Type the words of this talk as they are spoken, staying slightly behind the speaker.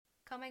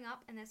Coming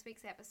up in this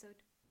week's episode.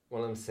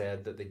 One of them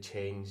said that they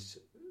changed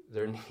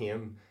their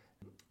name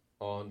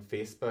on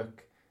Facebook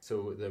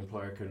so the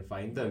employer couldn't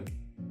find them.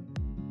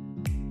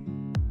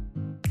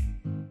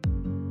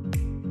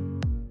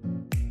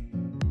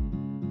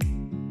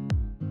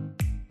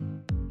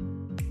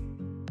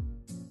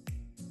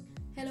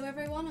 Hello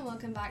everyone and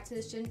welcome back to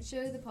The Student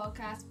Show, the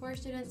podcast for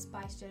students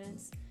by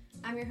students.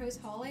 I'm your host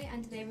Holly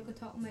and today we're going to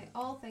talk about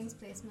all things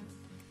placement.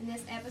 In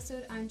this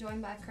episode I'm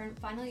joined by a current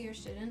final year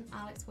student,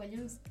 Alex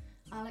Williams.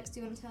 Alex, do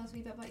you want to tell us a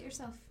wee bit about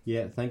yourself?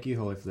 Yeah, thank you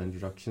Holly for the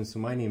introduction. So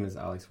my name is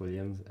Alex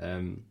Williams.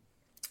 I'm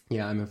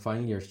a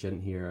final year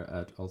student here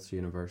at Ulster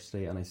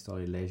University and I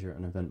study leisure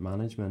and event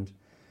management.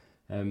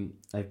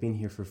 I've been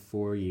here for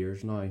 4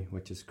 years now,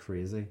 which is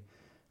crazy.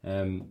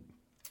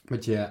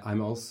 But yeah,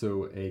 I'm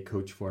also a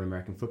coach for an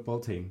American football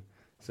team.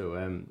 So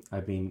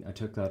I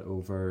took that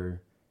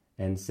over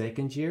in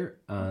second year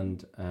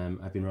and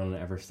I've been running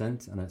it ever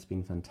since and it's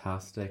been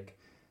fantastic.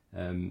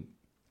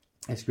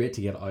 It's great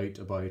to get out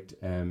about,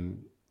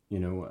 and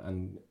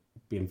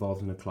be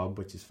involved in a club,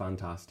 which is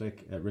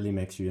fantastic. It really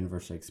makes your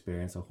university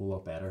experience a whole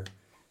lot better.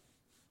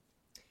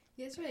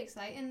 Yeah, it's really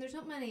exciting. There's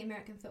not many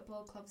American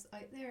football clubs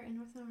out there in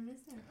Northern Ireland,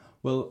 is there?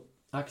 Well,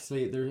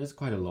 actually, there is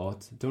quite a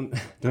lot. Don't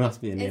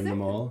ask me to name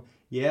them all.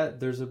 Yeah,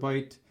 there's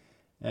about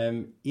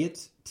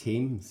 8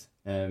 teams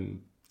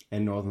in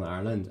Northern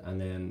Ireland, and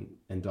then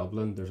in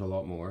Dublin there's a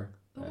lot more.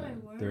 Oh my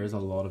word. There is a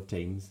lot of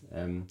teams.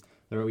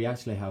 We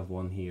actually have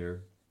one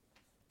here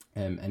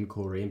in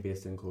Coleraine,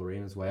 based in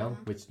Coleraine as well,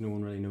 which no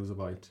one really knows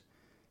about.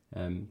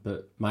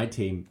 But my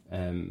team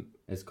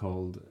is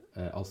called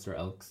Ulster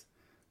Elks.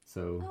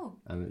 So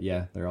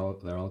they're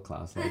all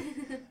class.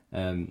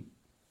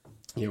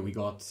 We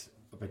got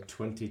about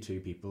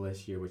 22 people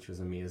this year, which was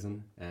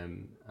amazing.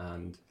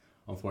 And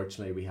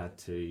unfortunately we had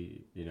to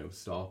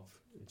stop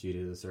due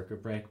to the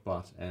circuit break,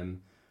 but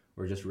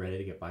we're just ready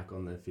to get back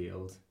on the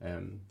field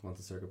once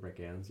the circuit break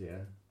ends.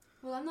 Yeah.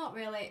 Well, I'm not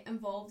really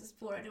involved in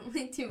sport. I don't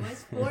like too much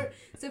sport.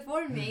 So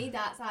for me,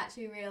 that's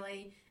actually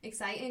really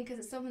exciting because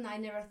it's something I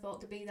never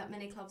thought to be that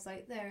many clubs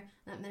out there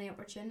and that many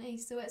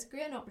opportunities. So it's a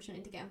great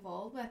opportunity to get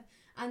involved with.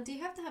 And do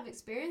you have to have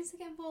experience to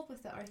get involved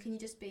with it, or can you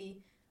just be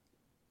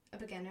a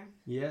beginner?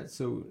 Yeah,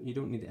 so you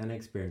don't need any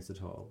experience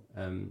at all.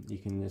 You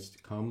can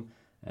just come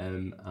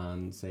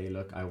and say,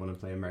 look, I want to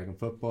play American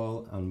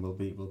football, and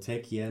we'll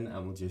take you in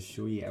and we'll just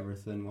show you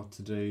everything, what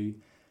to do.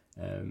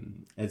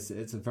 It's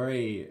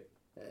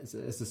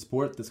a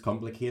sport that's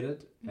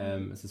complicated.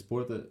 It's a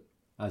sport that,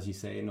 as you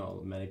say,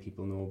 not many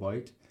people know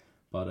about,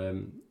 but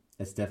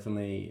it's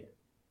definitely,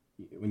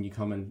 when you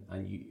come in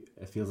and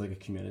it feels like a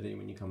community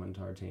when you come into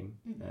our team,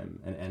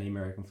 and any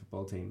American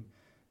football team.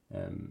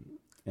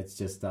 It's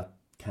just that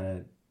kind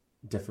of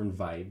different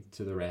vibe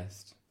to the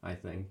rest, I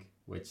think,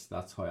 which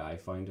that's how I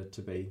found it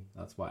to be.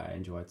 That's why I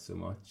enjoy it so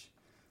much.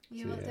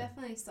 Yeah, well, it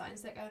definitely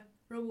sounds like a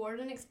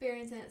rewarding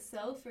experience in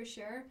itself, for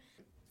sure.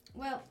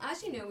 Well,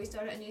 as you know, we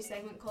started a new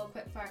segment called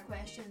Quickfire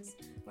Questions,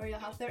 where you'll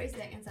have 30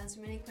 seconds to answer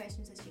as many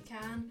questions as you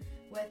can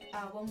with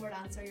a one-word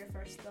answer, your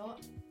first thought.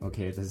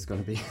 Okay, this is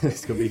gonna be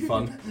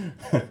fun.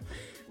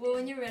 Well,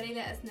 when you're ready,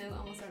 let us know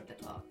and we'll start the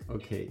clock.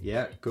 Okay,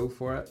 yeah, go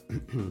for it.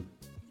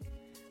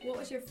 What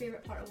was your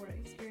favourite part of work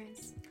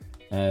experience?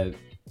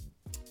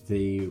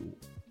 The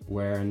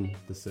wearing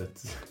the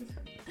suits.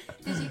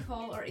 Did you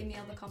call or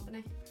email the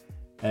company?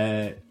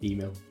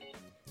 Email.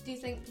 Do you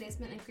think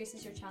placement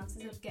increases your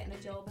chances of getting a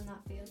job in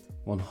that field?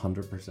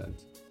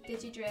 100%.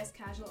 Did you dress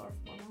casual or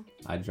formal?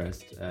 I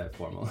dressed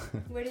formal.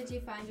 Where did you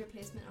find your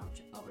placement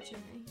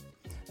opportunity?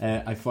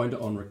 I found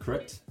it on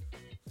Recruit.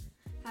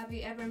 Have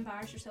you ever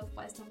embarrassed yourself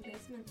whilst on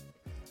placement?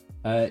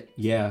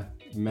 Yeah,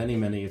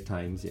 many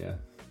times, yeah.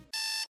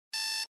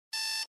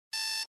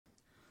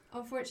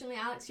 Unfortunately,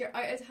 Alex, you're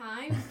out of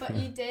time, but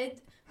you did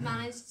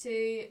manage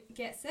to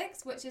get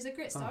 6, which is a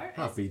great start.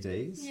 Happy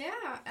days. Yeah.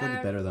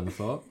 Pretty better than I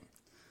thought.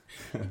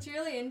 It's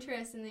really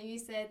interesting that you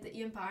said that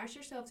you embarrassed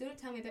yourself. Do you want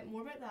to tell me a bit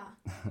more about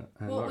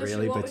that? What was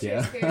your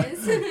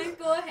experience?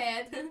 Go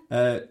ahead.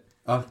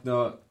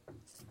 No,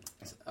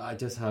 I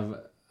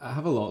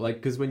have a lot, like,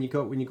 because when you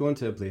go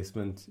into a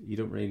placement, you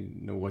don't really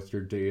know what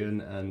you're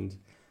doing, and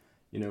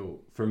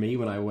for me,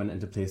 when I went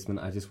into placement,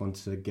 I just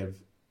wanted to give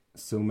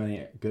so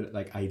many good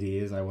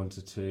ideas. I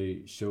wanted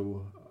to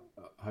show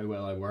how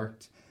well I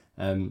worked,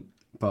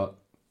 but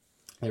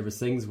there was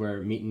things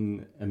where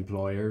meeting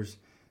employers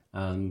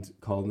and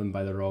calling them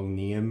by the wrong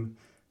name,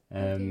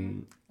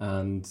 and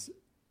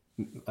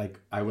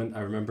I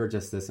remember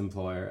just this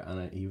employer,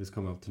 and he was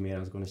coming up to me and I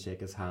was going to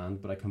shake his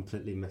hand, but I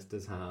completely missed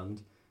his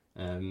hand.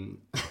 Well,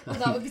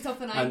 that would be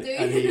something I'd do.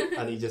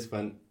 and he just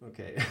went,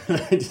 okay.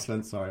 I just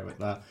went, sorry about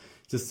that.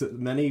 Just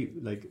many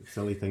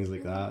silly things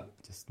like that.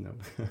 Just no.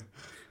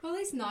 Well, at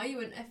least now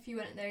if you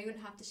went there, you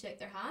wouldn't have to shake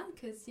their hand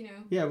because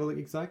Yeah, well,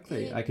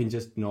 exactly. Yeah. I can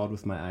just nod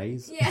with my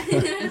eyes.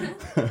 Yeah.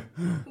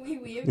 We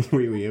wave.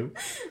 We wave.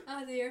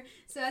 Oh dear.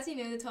 So as you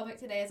know, the topic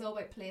today is all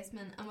about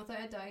placement, and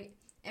without a doubt,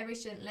 every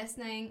student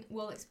listening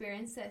will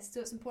experience this. So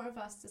it's important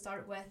for us to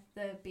start with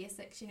the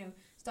basics.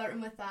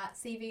 Starting with that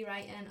CV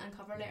writing and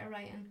cover letter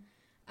writing.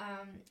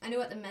 I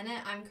know at the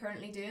minute I'm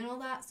currently doing all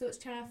that, so it's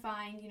trying to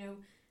find, you know,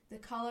 the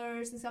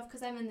colours and stuff,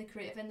 because I'm in the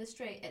creative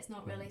industry. It's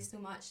not really so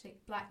much like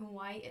black and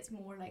white, it's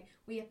more like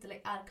we have to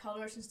like add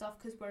colours and stuff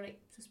because we're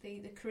like supposed to be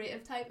the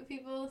creative type of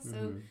people.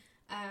 So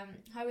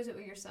how was it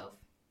with yourself?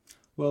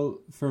 Well,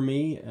 for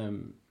me,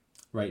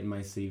 writing my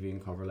CV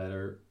and cover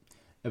letter,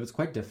 it was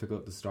quite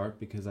difficult to start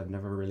because I've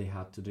never really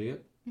had to do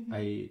it.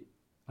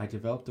 I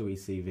developed a wee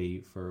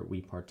CV for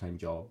wee part-time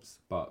jobs,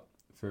 but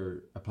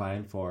for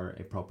applying for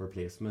a proper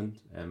placement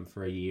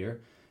for a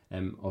year,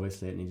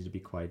 obviously it needed to be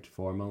quite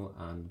formal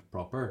and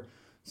proper.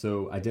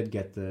 So I did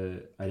get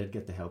the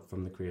help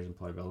from the Careers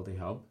Employability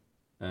Hub.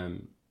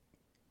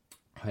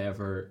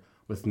 However,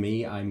 with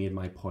me, I made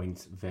my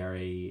points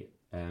very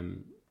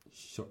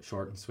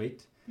short and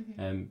sweet,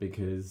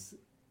 because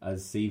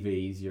as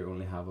CVs you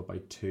only have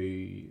about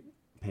 2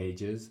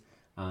 pages,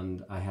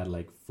 and I had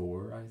like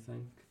 4, I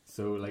think.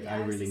 So like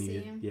I really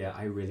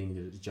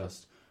needed to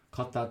just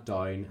cut that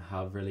down,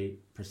 have really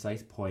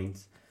precise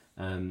points,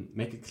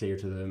 make it clear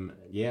to them.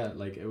 Yeah,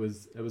 like it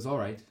was all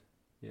right.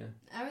 Yeah.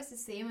 I was the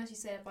same as you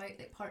said about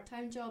like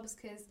part-time jobs,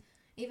 because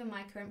even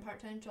my current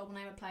part-time job, when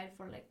I applied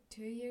for like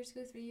 3 years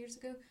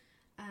ago,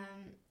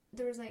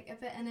 there was like a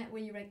bit in it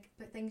where you write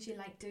about things you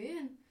like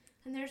doing.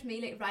 And there's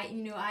me like writing,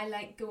 you know, I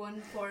like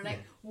going for like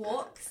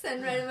walks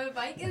and riding my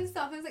bike and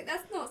stuff. I was like,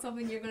 that's not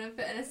something you're going to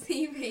put in a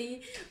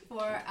CV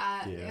for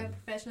a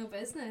professional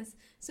business.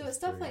 So it's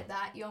stuff like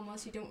that, you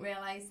don't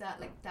realise that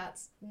like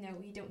that's, no,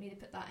 you don't need to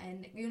put that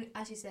in.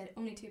 As you said,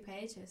 only 2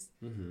 pages.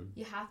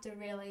 You have to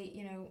really,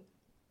 you know,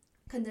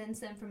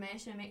 condense the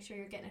information and make sure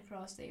you're getting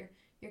across that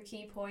your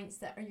key points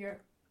that are you're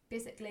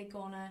basically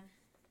going to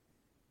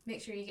make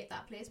sure you get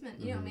that placement.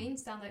 You know what I mean?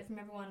 Stand out from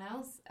everyone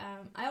else.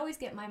 I always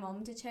get my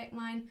mum to check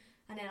mine,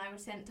 and then I would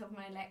send it to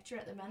my lecturer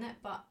at the minute,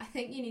 but I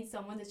think you need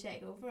someone to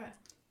check over it.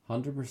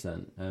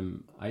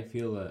 100%. I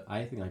feel that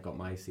I think I got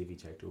my CV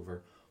checked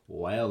over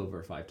well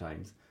over 5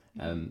 times,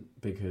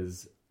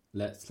 because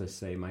let's just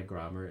say my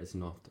grammar is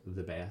not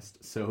the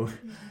best. So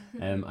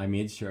I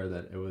made sure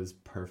that it was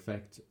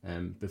perfect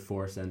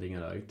before sending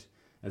it out.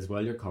 As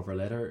well, your cover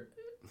letter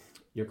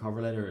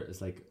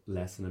is like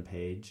less than a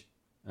page.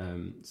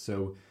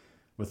 So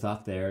with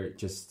that there,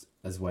 just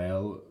as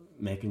well,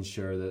 making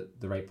sure that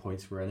the right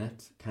points were in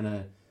it, kind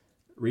of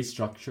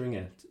restructuring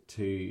it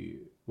to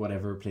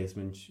whatever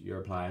placement you're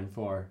applying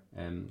for,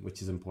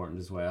 which is important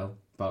as well.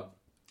 But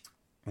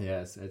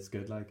yes, it's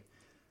good, like.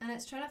 And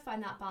it's trying to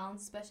find that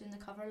balance, especially in the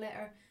cover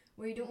letter,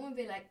 where you don't want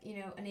to be like, you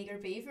know, an eager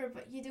beaver,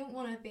 but you don't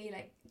want to be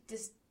like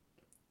just,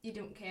 you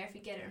don't care if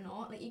you get it or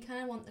not. Like, you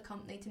kind of want the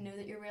company to know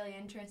that you're really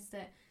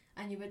interested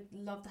and you would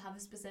love to have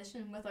this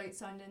position without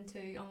sounding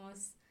too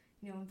almost,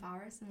 you know,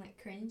 embarrassed and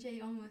like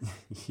cringy almost.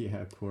 Yeah,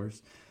 of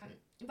course.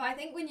 But I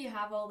think when you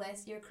have all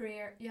this, your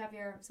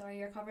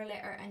cover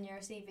letter and your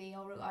CV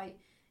all wrote out,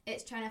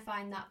 it's trying to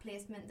find that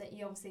placement that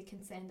you obviously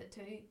can send it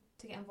to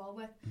get involved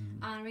with.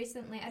 And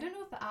recently, I don't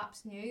know if the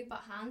app's new,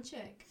 but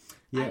Handshake,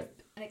 I've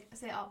like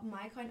set up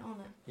my account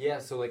on it. Yeah,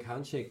 so like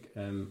Handshake,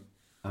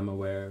 I'm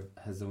aware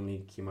has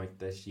only came out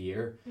this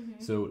year.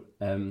 So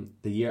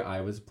the year I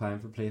was applying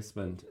for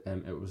placement,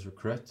 it was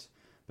Recruit.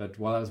 But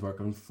while I was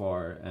working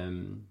for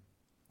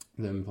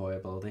the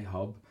Employability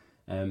Hub,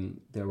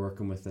 they're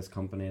working with this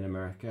company in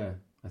America.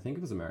 I think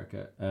it was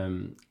America,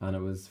 and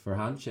it was for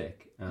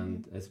Handshake,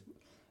 and it's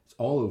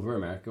all over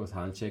America with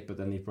Handshake. But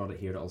then they brought it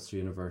here to Ulster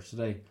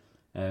University,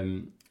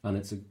 and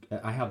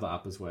I have the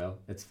app as well.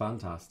 It's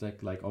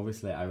fantastic. Like,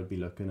 obviously, I would be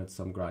looking at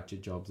some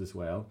graduate jobs as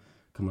well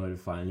coming out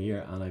of final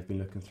year, and I've been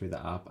looking through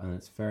the app, and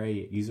it's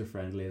very user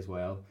friendly as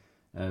well,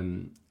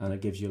 and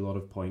it gives you a lot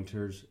of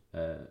pointers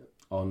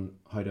on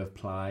how to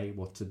apply,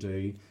 what to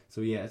do.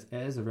 So yeah, it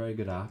is a very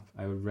good app.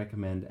 I would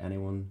recommend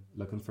anyone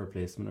looking for a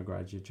placement or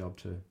graduate job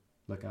to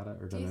look at it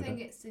or download it. Do you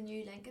think it's the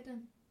new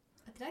LinkedIn?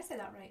 Did I say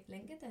that right?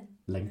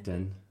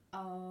 LinkedIn.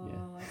 Oh,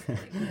 yeah. I think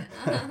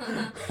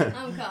it.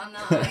 I'm cutting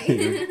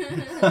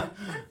that out.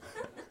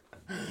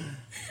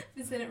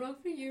 I've said it wrong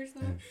for years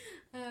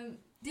now.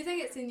 Do you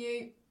think it's a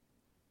new...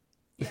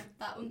 Yeah,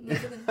 that one.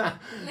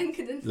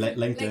 LinkedIn.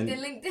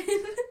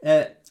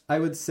 I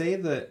would say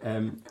that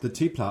the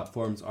 2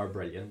 platforms are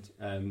brilliant.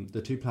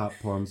 The 2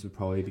 platforms would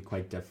probably be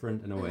quite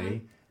different in a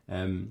way.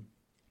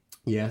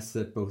 Yes,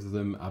 that both of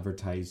them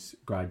advertise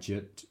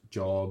graduate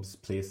jobs,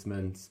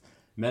 placements,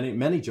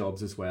 many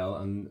jobs as well.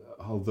 And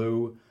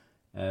although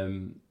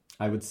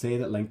I would say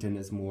that LinkedIn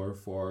is more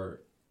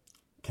for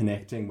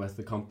connecting with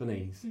the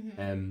companies,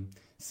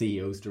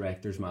 CEOs,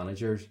 directors,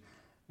 managers.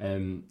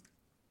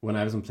 When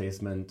I was in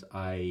placement,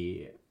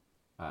 I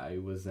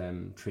was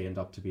trained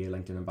up to be a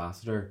LinkedIn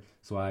ambassador.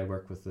 So I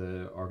work with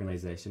the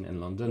organisation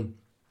in London,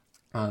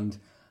 and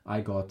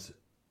I got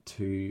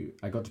to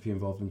be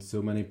involved in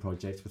so many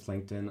projects with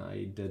LinkedIn.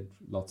 I did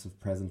lots of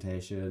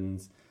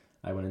presentations.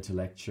 I went into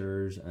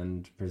lectures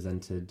and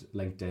presented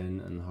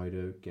LinkedIn and how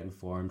to get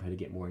informed, how to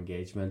get more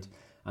engagement.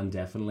 And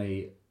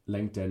definitely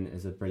LinkedIn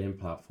is a brilliant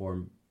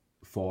platform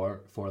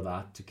for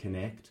that, to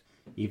connect.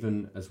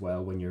 Even as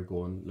well when you're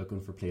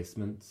looking for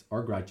placements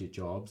or graduate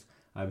jobs,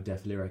 I would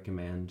definitely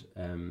recommend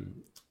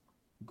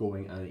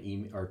going and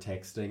email or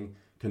texting,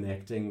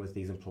 connecting with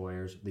these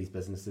employers, these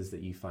businesses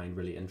that you find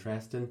really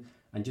interesting,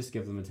 and just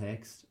give them a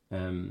text.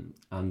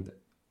 And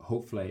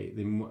hopefully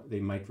they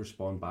might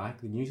respond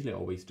back. They usually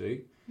always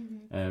do.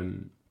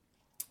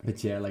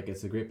 But yeah, like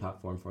it's a great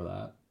platform for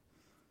that.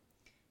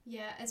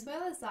 Yeah, as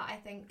well as that, I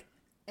think,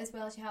 as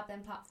well as you have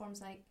them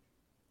platforms like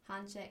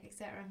Handshake,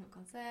 etc. I'm not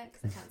going to say it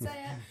because I can't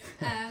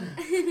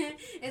say it.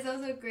 It's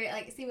also great,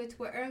 like, see with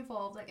Twitter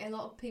involved, like a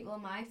lot of people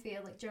in my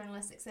field, like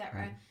journalists,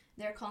 etc.,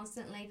 they're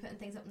constantly putting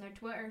things up on their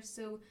Twitter.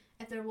 So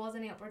if there was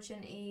any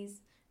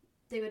opportunities,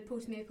 they would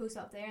post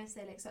up there and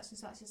say like such and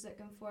such is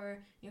looking for,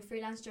 you know,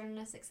 freelance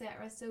journalists,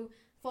 etc. So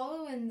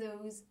following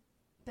those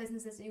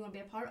businesses that you want to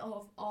be a part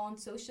of on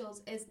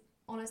socials is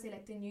honestly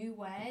like the new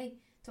way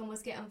to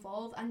almost get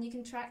involved, and you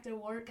can track their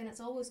work, and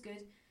it's always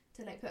good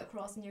to like put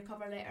across in your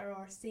cover letter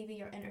or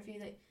CV or interview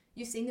that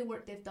you've seen the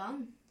work they've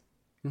done.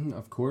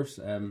 Of course.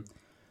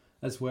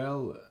 As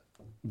well,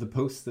 the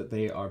posts that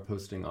they are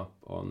posting up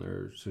on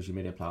their social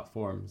media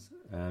platforms,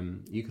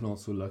 you can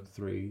also look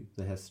through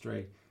the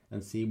history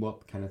and see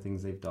what kind of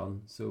things they've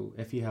done. So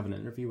if you have an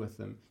interview with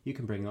them, you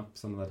can bring up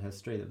some of that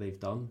history that they've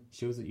done.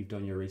 Shows that you've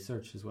done your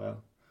research as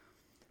well.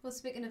 Well,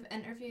 speaking of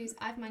interviews,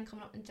 I have mine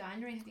coming up in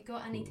January. Have you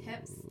got any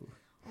tips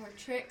or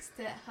tricks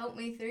to help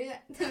me through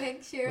it, to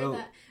make sure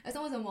that it's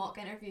almost a mock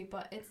interview,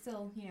 but it's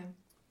still, you know...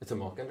 It's a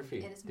mock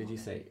interview, did you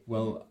say? Interview.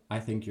 Well, I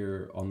think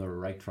you're on the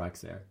right tracks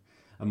there.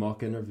 A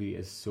mock interview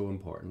is so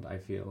important, I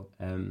feel.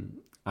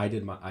 I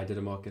did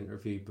a mock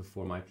interview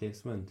before my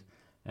placement,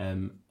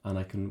 and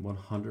I can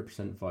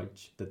 100%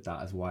 vouch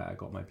that is why I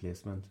got my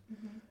placement.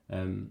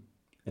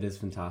 It is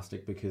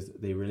fantastic because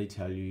they really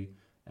tell you,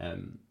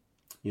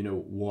 you know,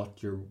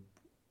 what your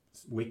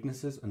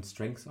weaknesses and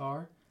strengths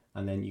are,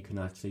 and then you can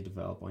actually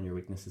develop on your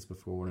weaknesses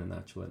before an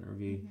actual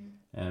interview.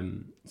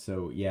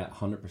 So yeah,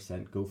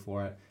 100% go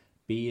for it.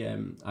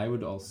 I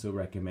would also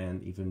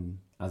recommend, even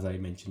as I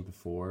mentioned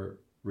before,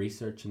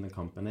 researching the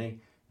company,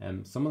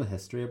 some of the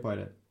history about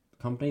it.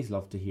 Companies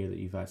love to hear that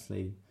you've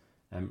actually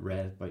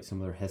read about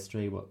some of their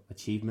history, what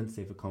achievements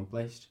they've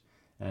accomplished.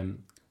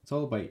 It's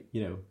all about,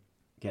 you know,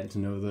 getting to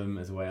know them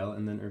as well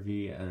in the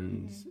interview,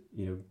 and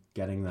you know,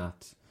 getting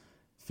that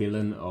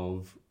feeling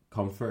of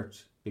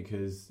comfort,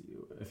 because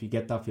if you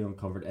get that feeling of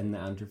comfort in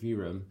the interview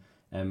room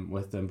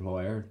with the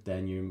employer,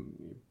 then you're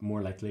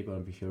more likely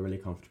going to feel really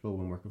comfortable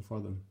when working for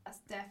them. That's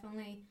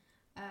definitely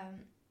a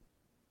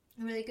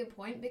really good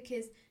point,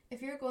 because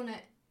if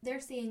they're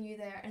seeing you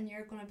there and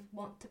you're going to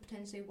want to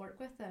potentially work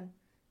with them,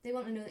 they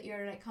want to know that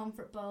you're like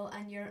comfortable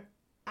and you're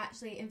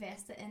actually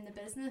invested in the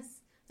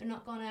business. They're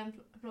not going to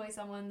employ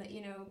someone that,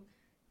 you know,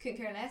 couldn't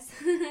care less,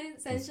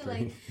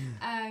 essentially.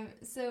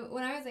 So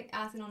when I was like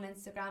asking on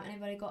Instagram,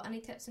 anybody got any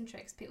tips and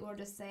tricks, people were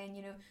just saying,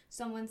 you know,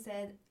 someone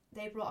said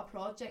they brought a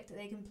project that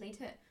they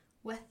completed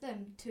with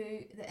them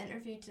to the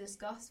interview to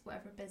discuss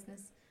whatever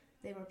business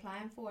they were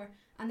applying for,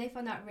 and they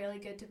found that really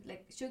good to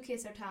like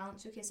showcase their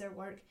talent, showcase their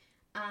work,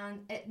 and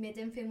it made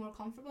them feel more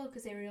comfortable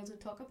because they were able to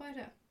talk about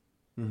it.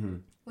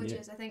 Which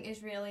is, I think,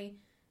 is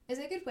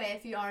a good way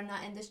if you are in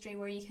that industry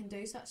where you can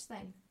do such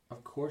thing.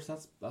 Of course,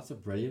 that's a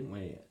brilliant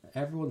way.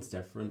 Everyone's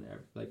different.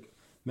 Like,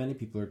 many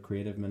people are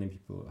creative, many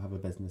people have a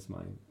business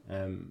mind.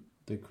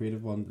 The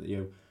creative one, you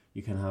know,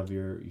 you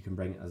can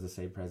bring, as I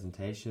say,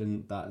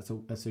 presentation.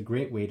 It's a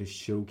great way to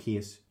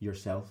showcase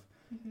yourself,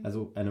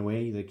 in a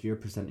way like you're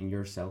presenting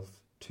yourself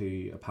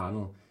to a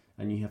panel,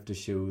 and you have to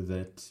show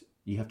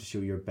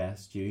your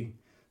best you.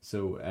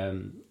 So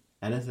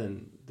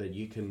anything that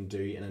you can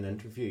do in an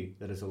interview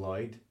that is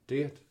allowed,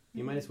 do it.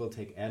 You might as well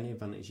take any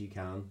advantage you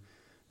can,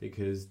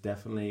 because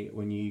definitely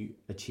when you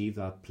achieve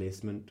that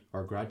placement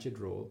or graduate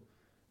role,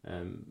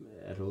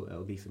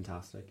 it'll be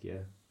fantastic.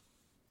 Yeah.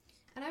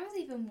 And I was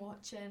even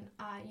watching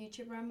a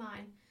YouTuber of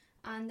mine,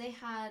 and they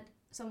had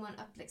someone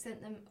like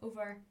sent them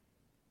over,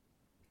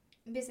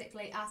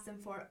 basically asked them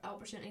for an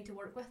opportunity to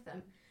work with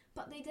them,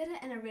 but they did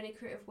it in a really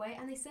creative way,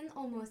 and they sent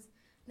almost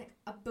like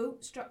a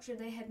boat structure.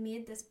 They had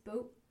made this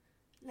boat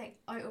like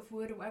out of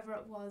wood or whatever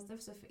it was.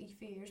 This was a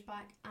few years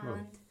back,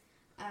 and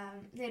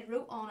they had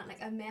wrote on it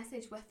like a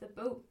message with the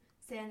boat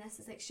saying this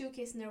is like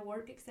showcasing their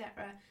work,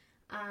 etc.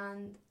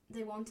 And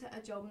they wanted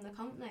a job in the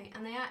company,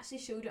 and they actually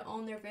showed it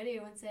on their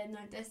video and said, "Now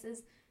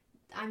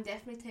I'm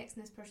definitely texting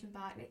this person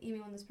back, like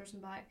emailing this person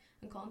back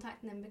and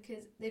contacting them,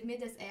 because they've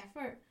made this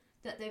effort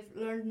that they've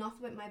learned enough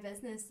about my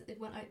business that they've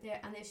went out there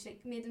and they've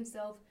like made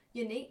themselves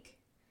unique,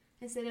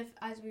 instead of,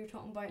 as we were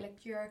talking about, like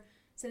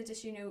instead of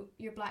just, you know,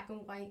 your black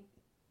and white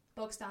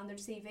bog standard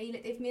CV.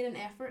 Like, they've made an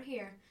effort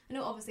here. I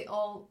know obviously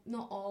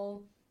not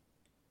all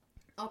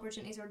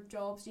opportunities or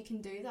jobs you can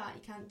do that.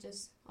 You can't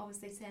just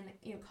obviously send like,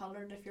 you know,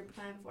 coloured if you're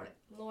applying for like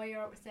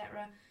lawyer,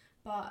 etc.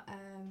 But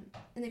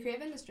in the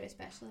creative industry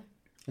especially.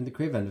 In the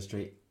creative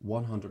industry,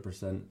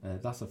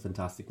 100%. That's a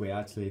fantastic way.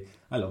 Actually,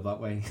 I love that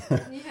way.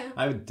 Yeah.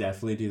 I would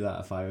definitely do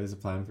that if I was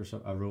applying for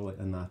a role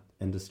in that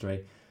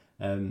industry.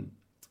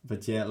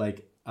 But yeah,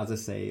 like, as I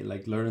say,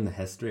 like, learning the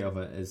history of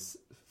it is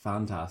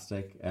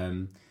fantastic.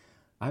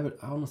 I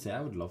would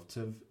love to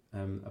have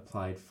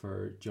applied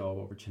for job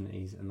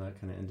opportunities in that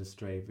kind of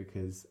industry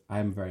because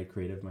I'm very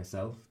creative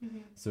myself.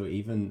 So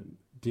even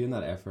doing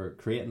that effort,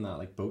 creating that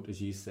like boat, as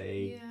you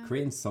say,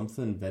 creating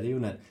something,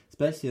 videoing it,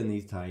 especially in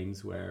these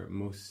times where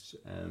most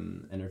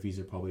interviews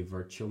are probably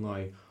virtual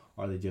now,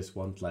 or they just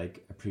want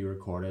like a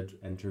pre-recorded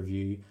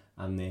interview,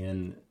 and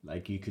then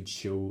like you could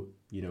show,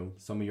 you know,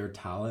 some of your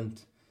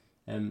talent.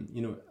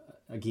 You know,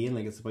 again,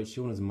 like it's about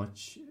showing as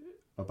much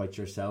about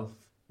yourself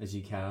as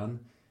you can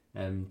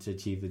to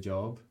achieve the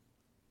job.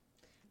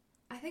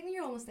 I think when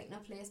you're almost thinking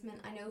of placement,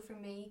 I know for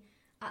me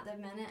at the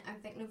minute I'm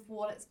thinking of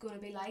what it's going to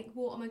be like.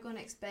 What am I going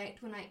to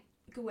expect when I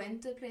go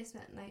into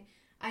placement? Like,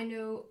 I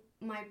know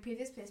my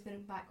previous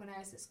placement back when I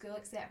was at school,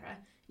 etc.,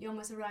 you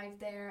almost arrived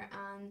there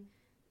and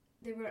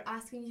they were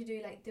asking you to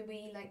do like the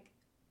wee like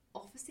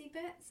officey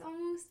bits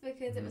almost,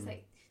 because it was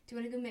like, do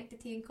you want to go make the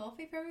tea and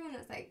coffee for everyone?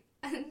 It's like,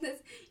 and this,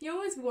 you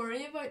always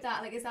worry about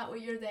that, like, is that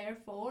what you're there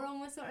for,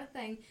 almost sort of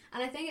thing.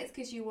 And I think it's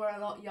because you were a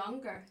lot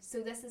younger,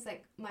 so this is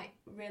like my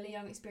really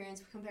young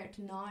experience compared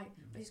to now,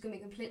 which is going to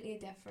be completely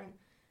different.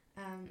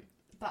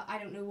 But I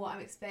don't know what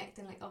I'm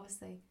expecting, like,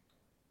 obviously.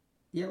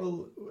 Yeah,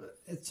 well,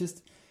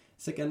 it's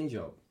like any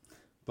job.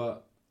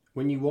 But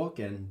when you walk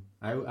in,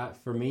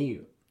 for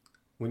me,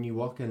 when you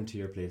walk into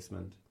your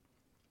placement,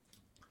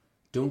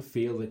 don't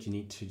feel that you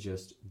need to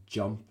just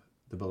jump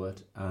the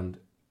bullet and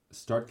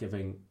start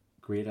giving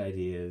great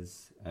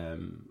ideas,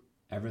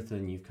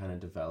 everything you've kind of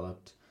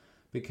developed,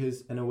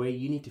 because in a way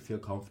you need to feel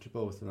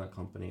comfortable within that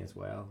company as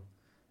well.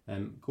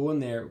 Go in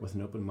there with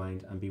an open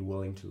mind and be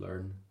willing to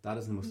learn. That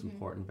is the most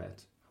important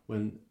bit.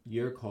 When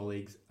your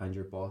colleagues and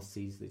your boss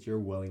sees that you're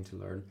willing to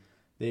learn,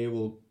 they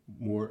will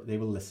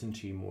listen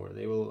to you more,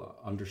 they will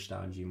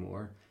understand you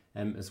more.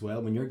 As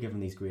well, when you're given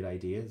these great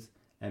ideas,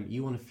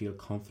 you want to feel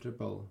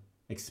comfortable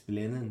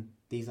explaining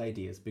these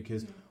ideas,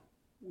 because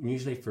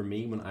usually for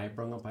me, when I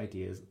bring up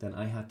ideas, then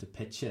I had to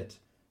pitch it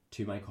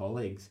to my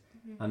colleagues,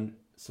 and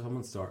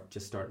someone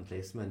starting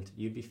placement,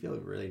 you'd be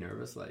feeling really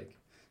nervous, like.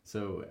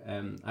 So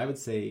I would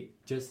say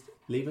just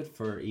leave it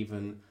for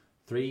even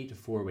 3 to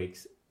 4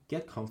 weeks.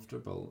 Get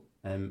comfortable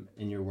in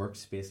your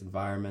workspace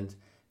environment.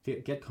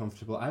 Get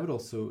comfortable. I would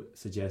also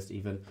suggest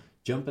even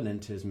jumping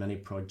into as many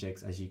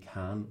projects as you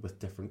can with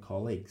different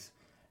colleagues.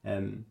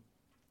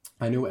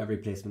 I know every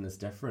placement is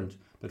different,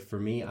 but for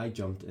me, I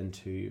jumped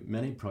into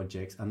many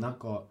projects, and that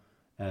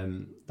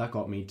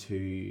got me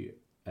to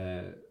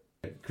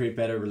create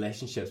better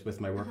relationships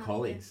with my work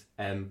colleagues,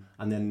 and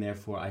then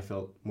therefore I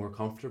felt more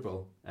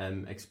comfortable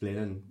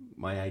explaining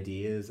my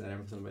ideas and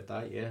everything about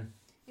that. Yeah,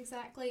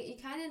 exactly. You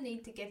kind of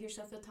need to give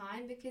yourself the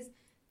time, because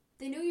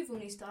they know you've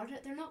only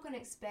started. They're not going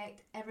to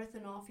expect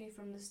everything off you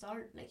from the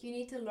start. Like, you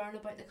need to learn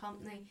about the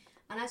company,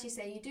 and as you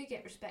say, you do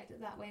get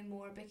respected that way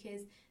more,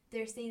 because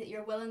they're seeing that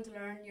you're willing to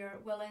learn, you're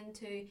willing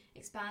to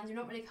expand. You're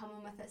not really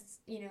coming with this,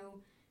 you know,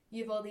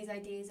 you have all these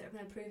ideas that are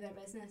going to improve their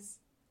business.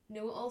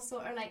 No, it all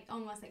sort of like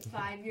almost like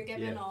five you're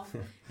giving off.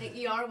 Like,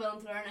 you are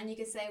willing to learn, and you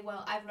could say,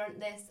 well, I've learned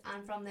this,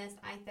 and from this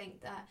I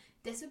think that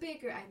this would be a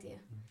good idea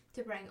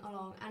to bring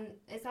along. And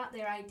is that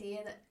their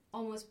idea that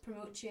almost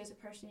promotes you as a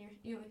person,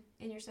 you know,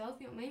 in yourself,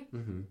 you know what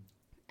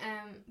I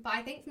mean? But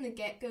I think from the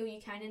get-go you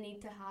kind of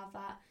need to have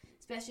that,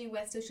 especially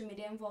with social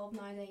media involved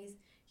nowadays.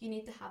 You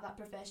need to have that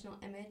professional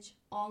image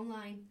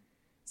online,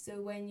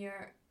 so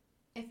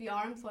if you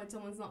are employed,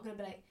 someone's not going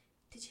to be like,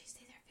 did you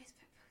see their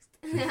Facebook post?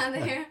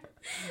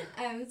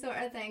 There, sort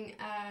of thing.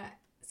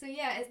 So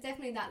yeah, it's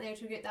definitely that there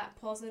to get that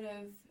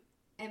positive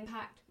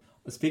impact.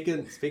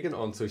 Speaking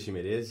on social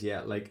medias,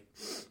 yeah, like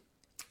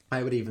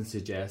I would even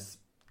suggest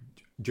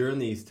during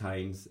these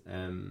times,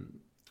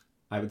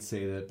 I would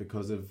say that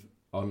because of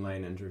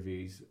online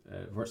interviews,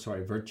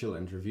 virtual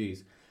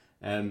interviews,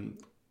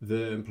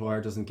 the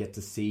employer doesn't get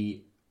to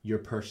see your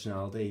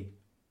personality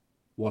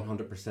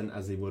 100%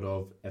 as they would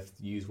have if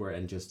you were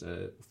in just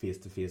a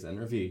face-to-face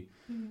interview.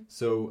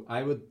 So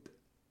I would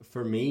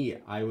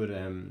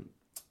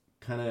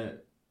kind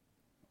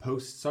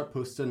of start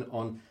posting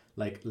on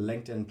like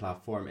LinkedIn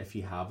platform if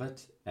you have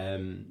it,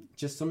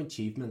 just some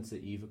achievements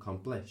that you've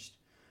accomplished,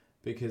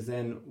 because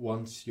then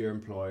once your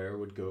employers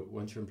would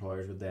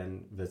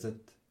then visit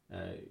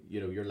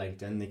your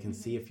LinkedIn, they can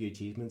see a few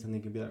achievements, and they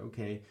can be like,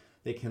 okay,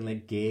 they can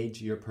like gauge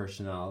your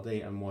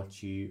personality and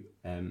what you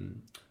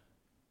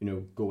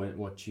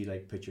what you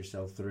like put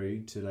yourself through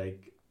to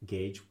like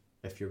gauge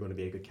if you're going to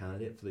be a good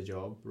candidate for the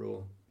job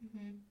role.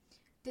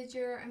 Did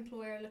your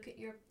employer look at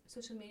your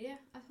social media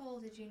at all?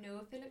 Did you know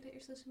if they looked at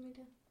your social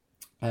media?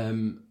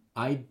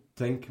 I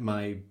think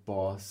my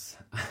boss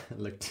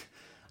looked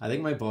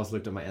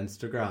at my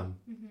Instagram.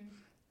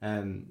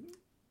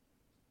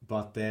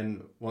 But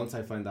then once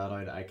I found that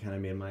out, I kind of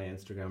made my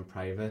Instagram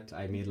private.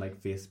 I made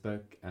like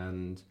Facebook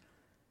and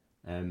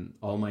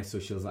all my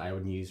socials that I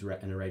would use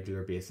on a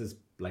regular basis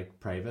like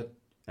private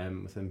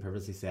within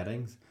privacy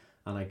settings,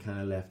 and I kind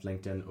of left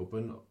LinkedIn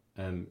open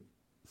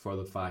for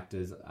the fact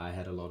is I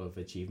had a lot of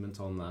achievements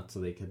on that,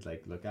 so they could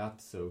like look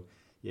at. So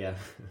yeah.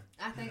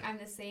 I think I'm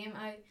the same.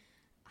 I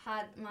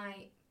had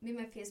made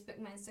my Facebook,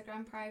 my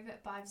Instagram private,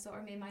 but I've sort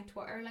of made my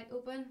Twitter like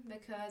open,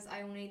 because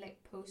I only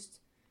like post,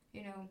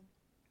 you know,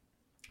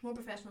 more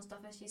professional stuff,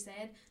 as you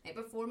said. Like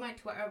before, my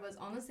Twitter was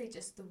honestly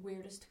just the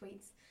weirdest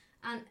tweets,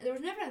 and there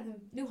was never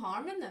anything, no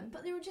harm in them,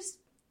 but they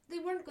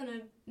weren't going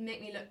to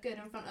make me look good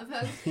in front of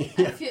a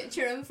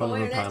future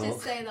employer, let's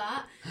just say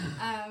that.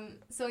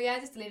 So yeah, I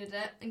just deleted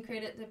it and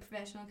created the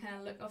professional kind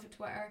of look of a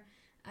Twitter.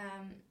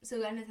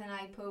 So anything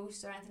I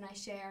post or anything I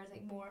share is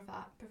like more of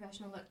that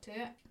professional look to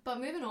it. But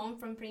moving on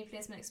from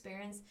pre-placement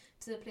experience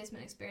to the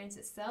placement experience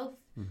itself,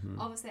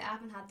 obviously I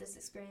haven't had this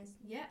experience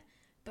yet,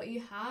 but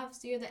you have,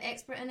 so you're the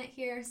expert in it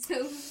here.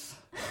 So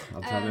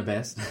I'll try my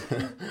best.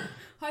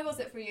 How was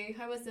it for you?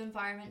 How was the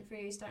environment for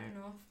you starting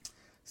off?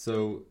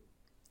 So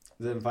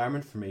the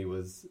environment for me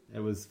was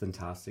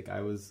fantastic.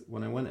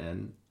 When I went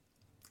in,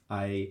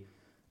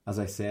 as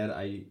I said,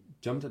 I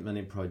jumped at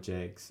many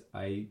projects.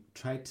 I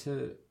tried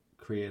to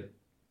create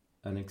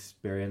an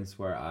experience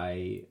where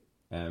I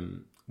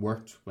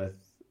worked with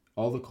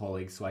all the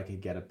colleagues so I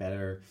could get a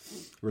better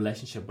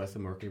relationship with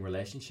them, working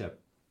relationship.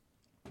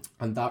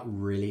 And that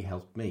really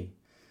helped me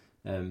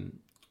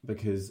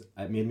because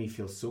it made me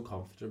feel so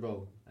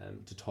comfortable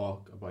to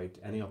talk about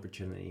any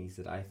opportunities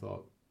that I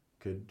thought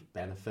could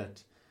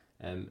benefit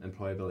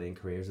employability and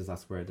careers, as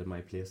that's where I did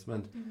my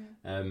placement.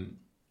 And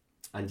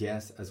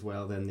yes, as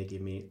well, then they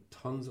gave me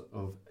tons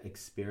of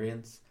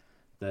experience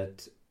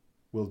that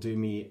will do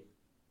me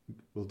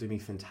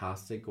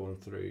fantastic going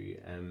through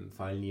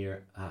final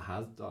year.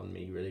 Has done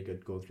me really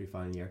good going through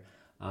final year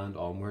and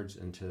onwards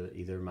into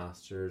either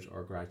masters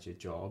or graduate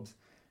jobs.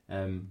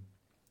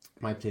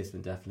 My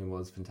placement definitely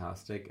was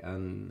fantastic,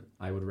 and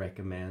I would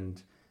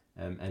recommend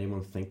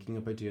anyone thinking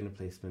about doing a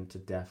placement to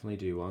definitely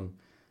do one.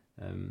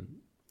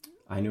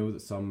 I know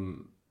that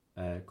some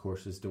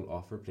courses don't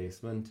offer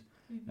placement.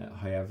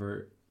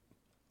 However,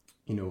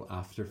 you know,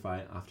 after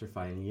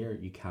final year,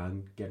 you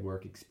can get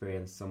work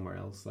experience somewhere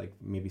else, like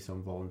maybe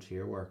some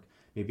volunteer work,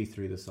 maybe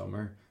through the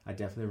summer. I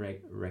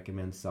definitely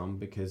recommend some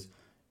because,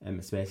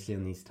 especially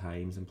in these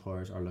times,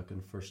 employers are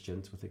looking for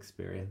students with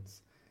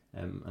experience.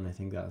 And I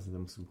think that's the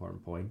most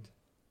important point.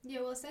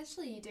 Yeah, well,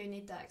 essentially you do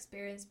need that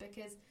experience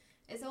because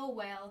it's all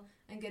well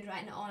and good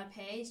writing it on a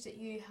page that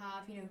you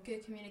have, you know,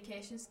 good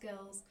communication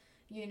skills,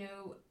 you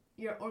know,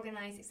 you're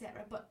organised,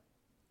 etc. But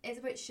it's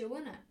about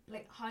showing it.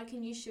 Like, how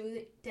can you show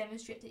that,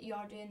 demonstrate that you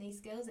are doing these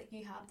skills, that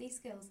you have these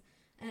skills?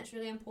 And it's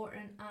really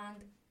important.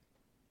 And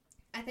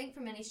I think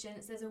for many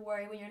students, there's a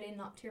worry when you're leading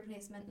up to your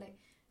placement, like,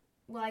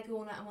 will I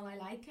go on it and will I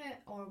like it?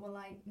 Or will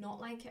I not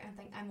like it and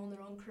think I'm on the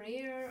wrong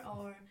career?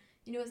 Or,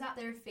 you know, is that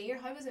their fear?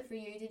 How was it for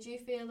you? Did you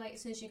feel like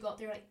as soon as you got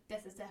there, like,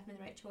 this is definitely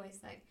the right choice?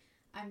 Like,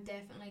 I'm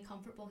definitely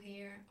comfortable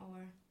here?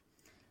 Or...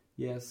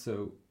 Yeah,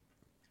 so,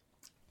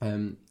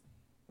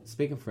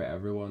 speaking for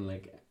everyone,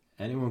 like,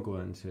 anyone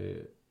going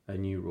into a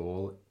new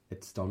role,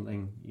 it's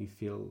daunting. You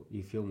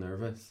feel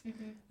nervous.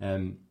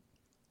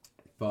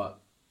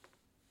 But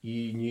you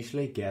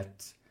usually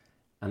get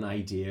an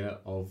idea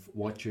of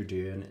what you're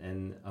doing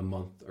in a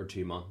month or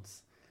 2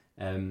 months.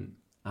 And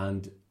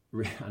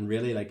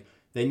really, like,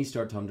 then you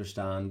start to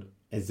understand,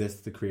 is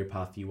this the career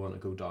path you want to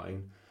go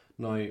down?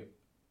 Now,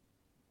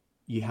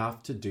 you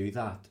have to do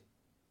that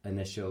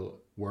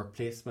initial work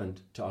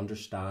placement to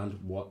understand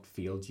what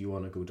field you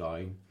want to go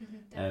down,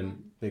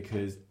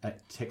 because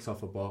it ticks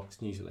off a box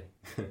usually,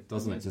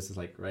 doesn't it? Just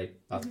like, right,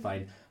 that's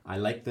fine, I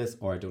like this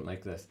or I don't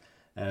like this.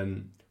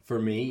 For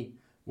me,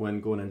 when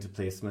going into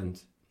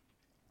placement,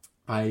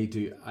 I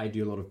do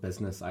a lot of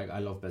business. I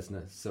love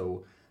business,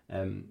 so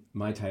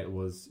my title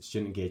was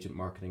Student Engagement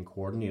Marketing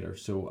Coordinator,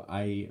 so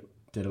I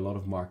did a lot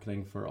of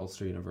marketing for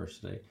Ulster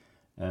University,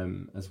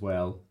 as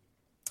well.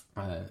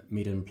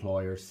 Meet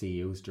employers,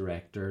 CEOs,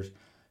 directors.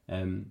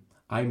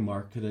 I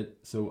marketed,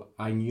 so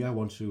I knew I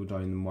wanted to go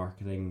down the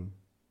marketing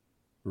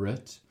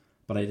route,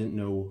 but I didn't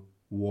know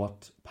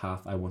what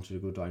path I wanted to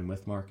go down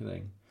with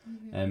marketing.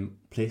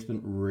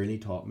 Placement really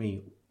taught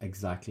me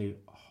exactly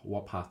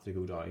what path to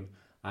go down.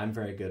 I'm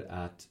very good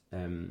at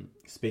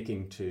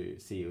speaking to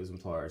CEOs,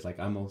 employers. Like,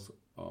 I'm also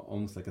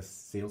almost like a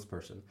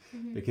salesperson,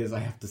 because I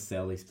have to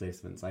sell these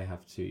placements. I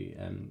have to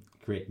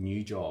create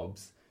new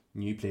jobs,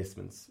 new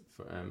placements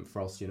for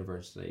Ulster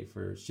University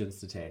for students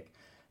to take.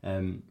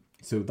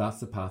 So that's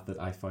the path that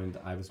I found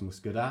that I was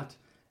most good at,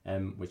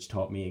 which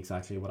taught me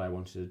exactly what I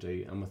wanted to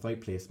do. And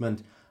without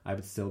placement, I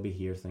would still be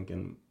here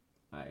thinking,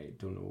 I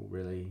don't know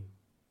really,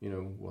 you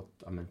know, what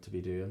I'm meant to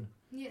be doing.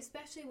 Yeah,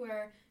 especially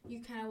where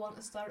you kind of want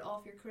to start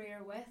off your career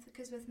with,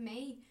 because with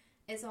me,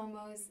 it's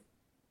almost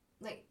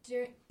like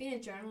being a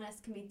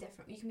journalist can be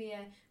different. You can be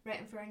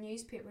writing for a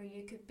newspaper,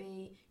 you could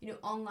be, you know,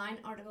 online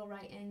article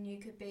writing, you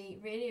could be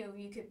radio,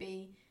 you could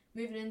be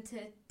moving into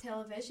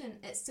television.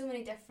 It's so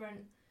many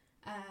different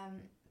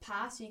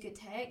paths you could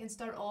take and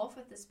start off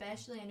with.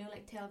 Especially, I know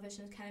like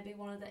television is kind of be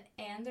one of the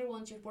ender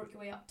ones you'd work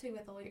your way up to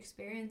with all your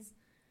experience,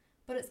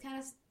 but it's kind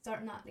of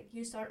starting at like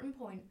your starting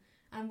point,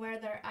 and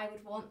whether I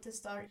would want to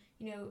start,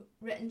 you know,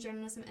 written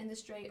journalism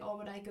industry, or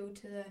would I go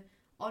to the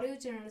audio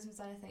journalism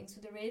side of things,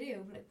 with the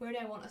radio, like where do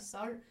I want to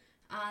start?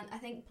 And I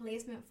think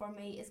placement for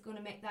me is going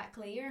to make that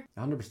clear.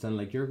 100%,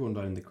 like you're going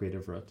down the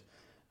creative route,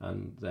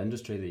 and the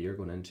industry that you're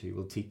going into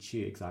will teach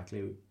you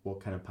exactly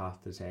what kind of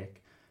path to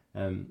take.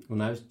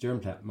 When I was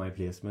during my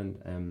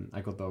placement,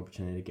 I got the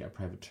opportunity to get a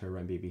private tour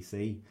around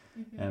BBC,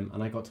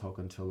 and I got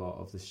talking to a lot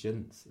of the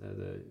students,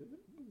 the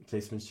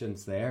placement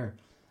students there,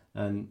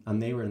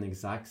 and they were in the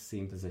exact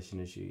same position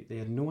as you. They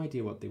had no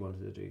idea what they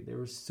wanted to do. There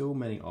were so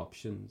many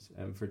options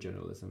for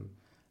journalism,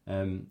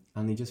 and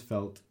they just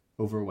felt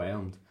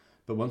overwhelmed.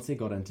 But once they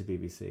got into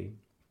BBC,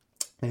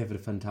 they have a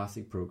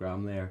fantastic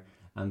programme there,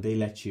 and they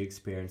let you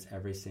experience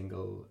every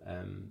single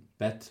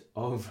bit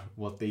of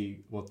what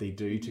they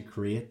do to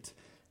create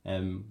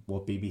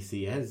what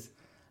BBC is.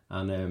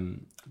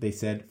 And they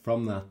said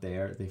from that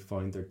there, they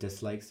found their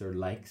dislikes, their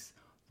likes,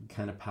 the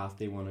kind of path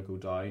they want to go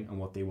down and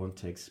what they want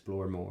to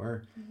explore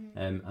more.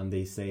 And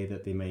they say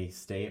that they may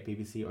stay at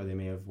BBC, or they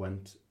may have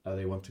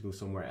they want to go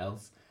somewhere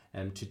else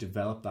to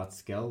develop that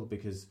skill,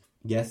 because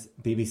yes,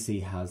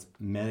 BBC has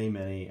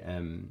many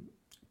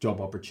job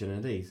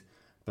opportunities,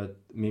 but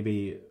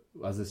maybe,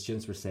 as the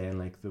students were saying,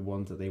 like the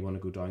ones that they want to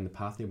go down, the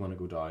path they want to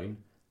go down,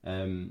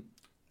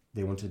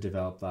 they want to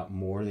develop that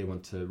more. They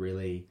want to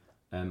really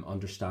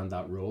understand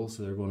that role,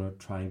 so they're going to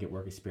try and get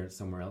work experience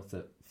somewhere else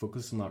that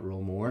focus on that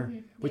role more,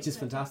 which is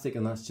fantastic.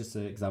 And that's just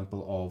an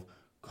example of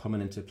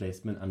coming into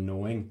placement and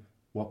knowing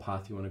what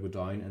path you want to go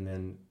down, and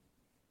then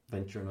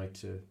venturing out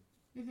to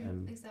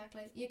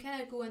exactly. You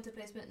kind of go into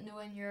placement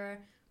knowing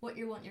what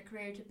you want your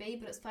career to be,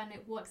 but it's finding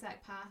out what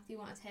exact path you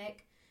want to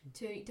take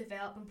to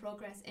develop and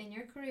progress in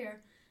your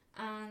career.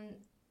 And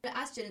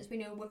as students, we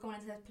know we're going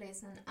into this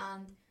placement,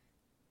 and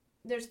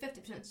there's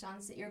 50%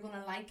 chance that you're going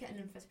to like it, and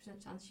then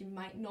 50% chance you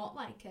might not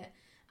like it.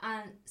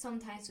 And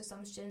sometimes for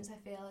some students, I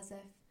feel as if,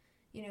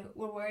 you know,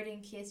 we're worried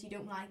in case you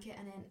don't like it,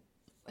 and then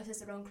is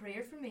this the wrong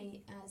career for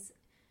me? As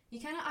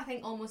you kind of, I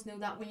think, almost know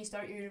that when you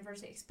start your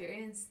university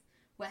experience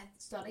with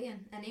studying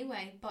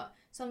anyway, but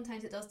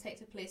sometimes it does take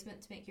the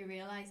placement to make you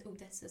realise, oh,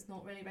 this is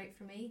not really right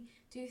for me.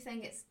 Do you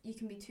think you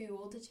can be too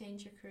old to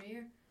change your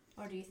career,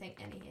 or do you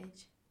think any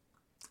age?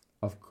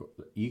 Of course,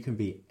 you can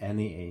be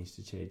any age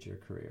to change your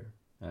career.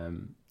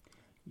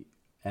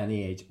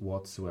 Any age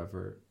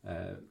whatsoever.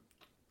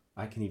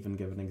 I can even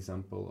give an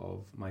example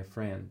of my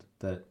friend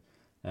that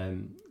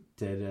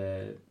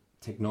did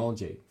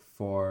technology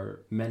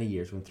for many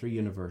years, went through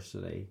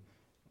university,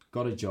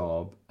 got a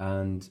job,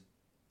 and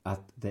at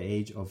the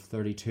age of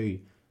 32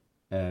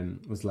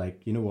 was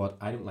like, you know what,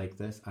 I don't like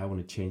this, I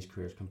want to change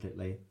careers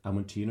completely. I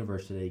went to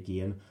university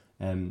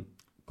again,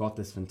 got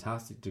this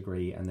fantastic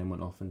degree, and then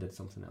went off and did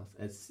something else.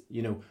 It's,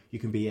 you know, you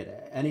can be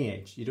at any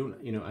age. You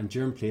don't, you know, and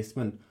during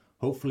placement,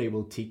 hopefully it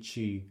will teach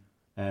you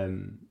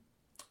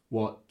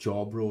what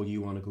job role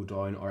you want to go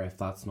down, or if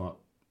that's not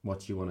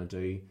what you want to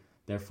do.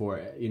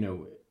 Therefore, you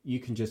know, you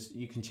can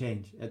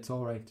change. It's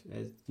all right.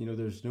 You know,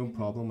 there's no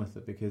problem with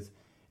it, because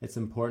it's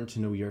important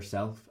to know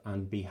yourself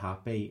and be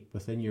happy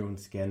within your own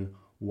skin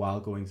while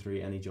going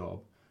through any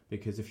job.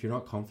 Because if you're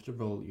not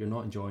comfortable, you're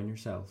not enjoying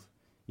yourself,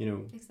 you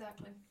know.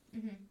 Exactly.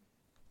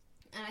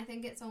 And I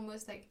think it's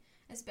almost like,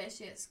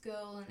 especially at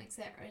school and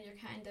etc., you're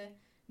kind of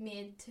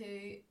made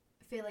to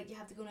feel like you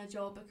have to go on a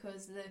job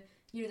because the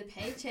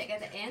paycheck at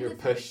the end. You're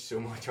pushed so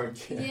much,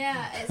 aren't you?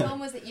 Yeah, it's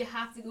almost that you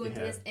have to go into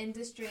this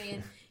industry,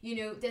 and you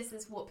know, this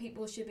is what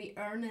people should be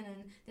earning,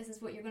 and this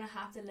is what you're going to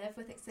have to live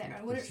with,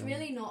 etc. When it's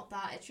really not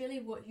that. It's really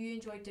what you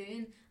enjoy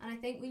doing. And I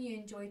think when you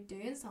enjoy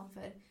doing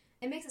something,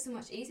 it makes it so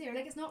much easier.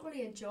 Like, it's not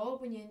really a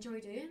job when you enjoy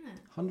doing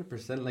it.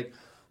 100%. Like,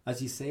 as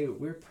you say,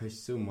 we're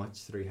pushed so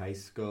much through high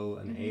school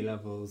and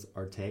A-levels,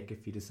 or tech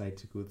if you decide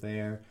to go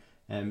there,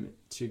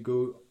 to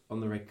go on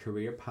the right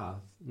career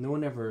path. No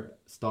one ever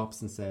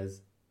stops and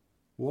says,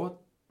 what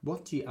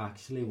do you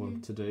actually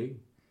want to do?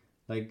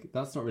 Like,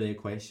 that's not really a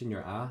question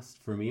you're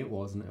asked. For me, it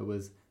wasn't. It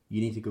was,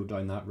 you need to go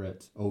down that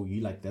route. Oh,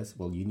 you like this?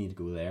 Well, you need to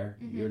go there.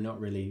 You're not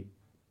really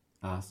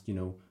asked, you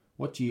know,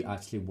 what do you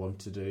actually want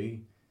to do?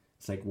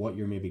 It's like what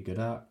you're maybe good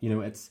at. You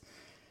know, it's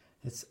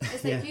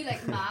like, you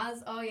like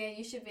maths. Oh yeah,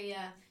 you should be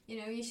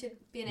you should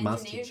be an engineer.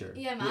 Maths teacher.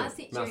 Yeah, maths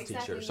teacher,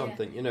 exactly, or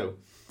something. You know,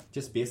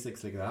 just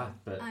basics like that.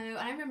 But I know.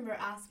 And I remember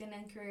asking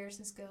in careers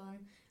in school,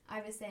 and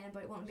I was saying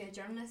about wanting to be a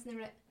journalist, and they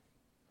were like,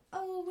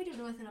 "Oh, we don't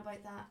know anything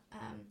about that.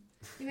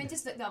 You mean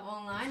just look that up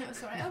online?" It was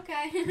sort of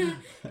okay.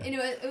 You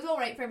know, it was all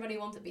right for everybody who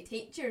wanted to be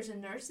teachers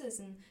and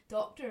nurses and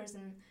doctors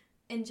and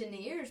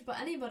engineers, but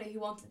anybody who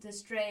wanted to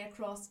stray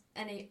across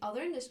any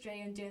other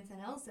industry and do anything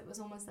else, it was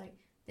almost like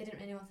they didn't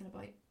really know anything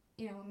about.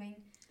 You know what I mean?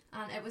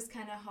 And it was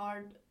kind of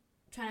hard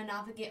trying to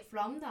navigate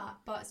from that.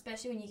 But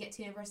especially when you get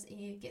to university,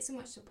 you get so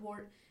much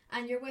support,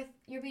 and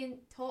you're being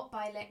taught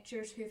by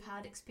lecturers who've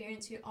had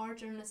experience, who are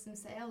journalists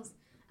themselves,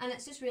 and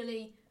it's just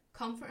really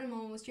comforting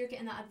almost. You're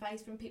getting that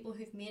advice from people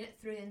who've made it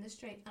through the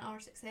industry and are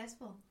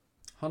successful.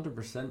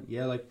 100%.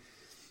 Yeah, like,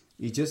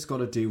 you just got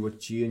to do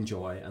what you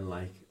enjoy and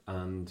like,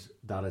 and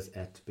that is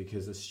it.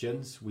 Because as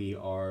students, we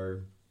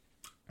are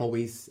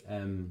always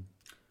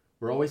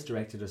we're always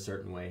directed a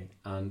certain way,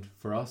 and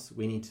for us,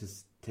 we need to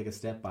take a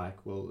step back.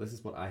 Well, this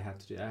is what I had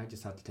to do. I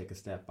just had to take a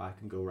step back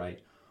and go, right,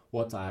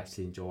 what do I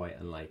actually enjoy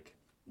and like?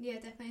 Yeah,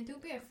 definitely.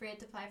 Don't be afraid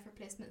to apply for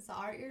placements that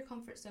are at your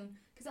comfort zone,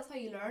 because that's how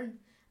you learn.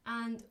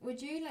 And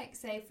would you, like,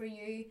 say for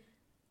you,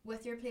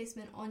 with your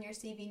placement on your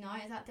CV now,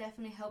 has that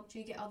definitely helped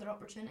you get other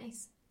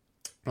opportunities?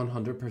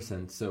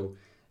 100%. So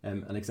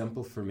an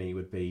example for me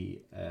would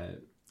be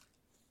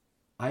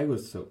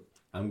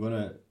I'm going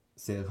to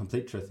say the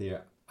complete truth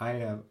here. I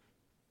have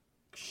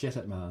shit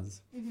at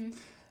maths.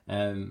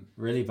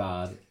 Really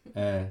bad.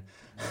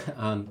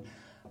 And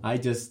I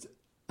just,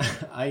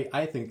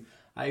 I think,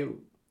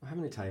 how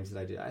many times did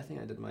I do? I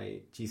think I did my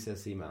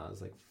GCSE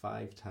maths like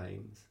 5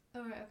 times.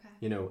 Oh, right, okay.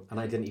 You know, and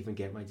I didn't even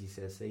get my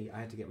GCSE.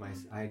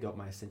 I got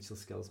my essential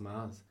skills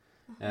maths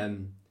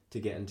to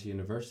get into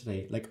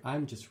university. Like,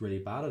 I'm just really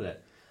bad at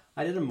it.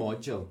 I did a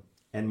module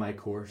in my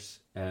course,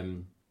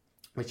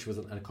 which was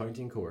an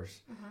accounting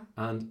course,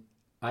 and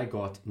I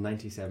got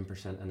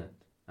 97% in it,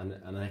 and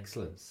an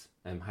excellence,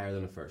 higher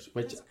than a first,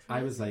 which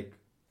I was like,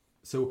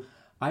 so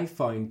I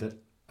found that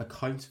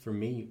accounts for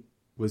me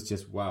was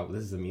just, wow,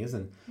 this is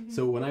amazing.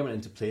 So when I went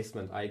into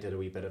placement, I did a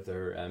wee bit of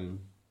their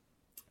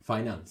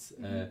finance,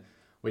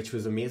 which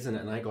was amazing,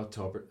 and I got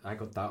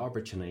that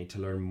opportunity to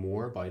learn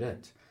more about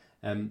it,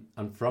 and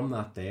from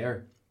that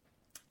there,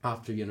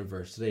 after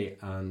university,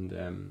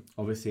 and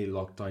obviously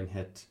lockdown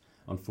hit,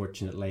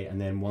 unfortunately, and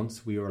then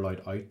once we were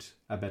allowed out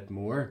a bit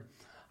more,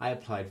 I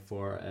applied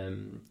for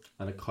an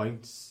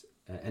accounts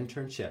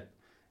internship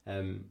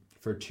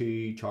for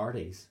 2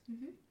 charities,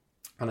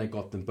 and I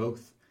got them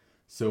both.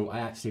 So I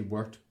actually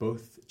worked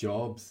both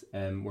jobs,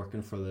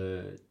 working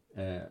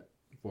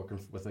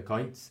with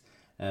accounts,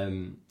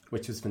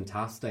 which was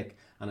fantastic,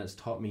 and it's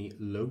taught me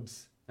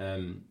loads.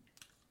 And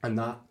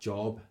that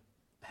job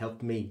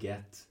helped me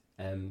get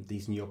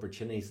these new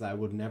opportunities that I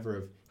would never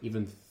have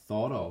even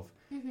thought of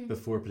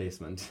before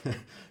placement,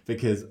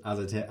 because as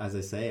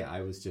I say,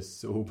 I was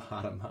just so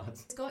bad at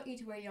maths. It's got you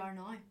to where you are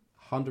now.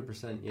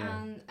 100%,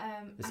 yeah. And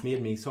it's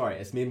made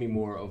me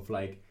more of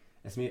like,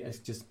 it's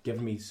just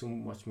given me so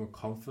much more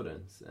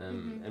confidence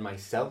in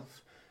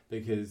myself,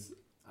 because,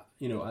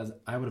 you know, as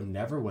I would have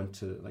never went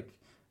to like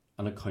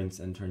an accounts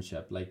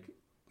internship, like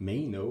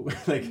me, no,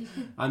 like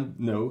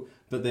no.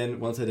 But then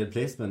once I did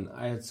placement,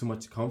 I had so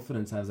much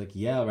confidence. I was like,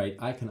 yeah, right,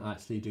 I can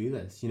actually do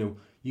this. You know,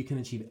 you can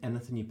achieve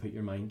anything you put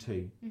your mind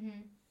to.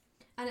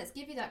 And it's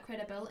give you that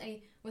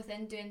credibility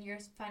within doing your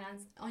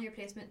finance on your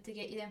placement to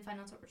get you them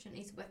finance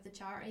opportunities with the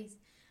charities.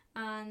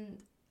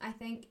 And I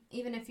think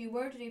even if you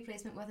were to do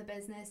placement with a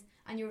business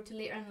and you were to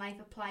later in life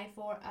apply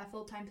for a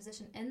full-time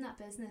position in that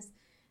business,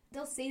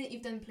 they'll see that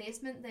you've done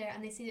placement there,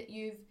 and they see that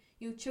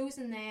you've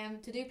chosen them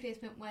to do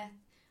placement with,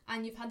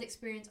 and you've had the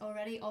experience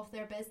already of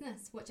their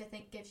business, which I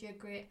think gives you a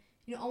great,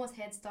 you know, almost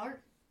head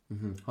start.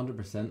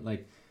 100%.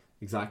 Like,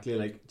 exactly.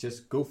 Like,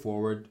 just go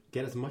forward,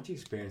 get as much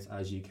experience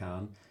as you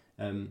can.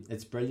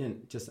 It's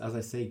brilliant. Just as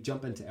I say,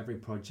 jump into every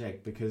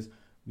project, because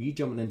you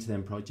jumping into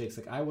them projects,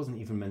 like I wasn't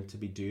even meant to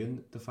be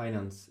doing the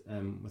finance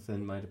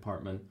within my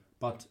department,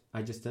 but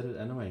I just did it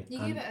anyway. You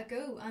gave it a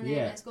go, and then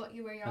it's got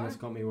you where you are. And it's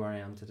got me where I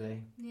am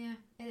today. Yeah,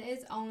 it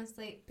is,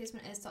 honestly,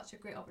 placement is such a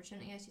great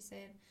opportunity, as you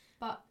said.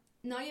 But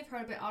now you've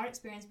heard about our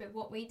experience, about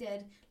what we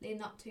did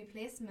leading up to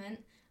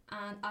placement,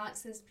 and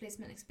Alex's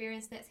placement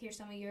experience, let's hear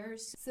some of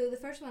yours. So the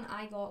first one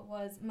I got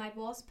was, my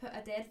boss put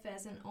a dead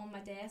pheasant on my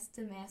desk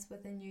to mess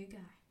with a new guy.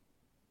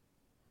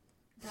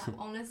 That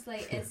honestly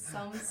is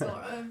some sort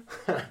of...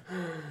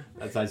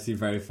 That's actually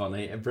very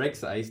funny. It breaks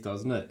the ice,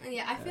 doesn't it?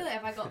 Yeah, I feel like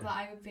if I got that,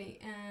 I would be...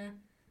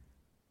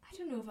 I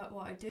don't know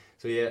what I'd do.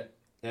 So yeah,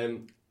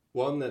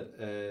 one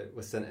that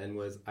was sent in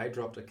was, I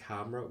dropped a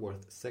camera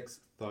worth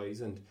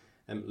 6,000.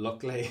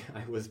 Luckily,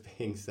 it was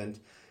being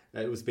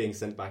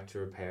sent back to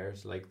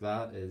repairs. Like,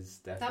 that is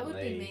definitely... That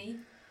would be me.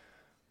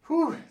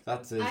 Whew,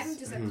 that's it. I'm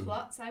just a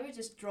klutz. I would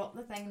just drop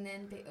the thing and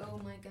then be, oh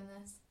my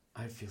goodness.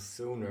 I feel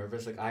so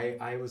nervous. Like,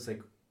 I was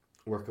like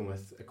working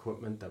with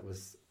equipment that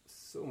was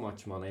so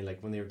much money.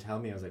 Like, when they were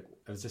telling me,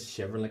 I was just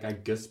shivering. Like, I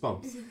had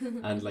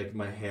goosebumps. And like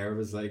my hair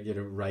was like, you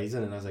know,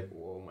 rising, and I was like,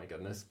 oh my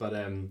goodness. But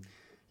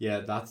yeah,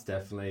 that's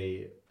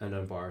definitely an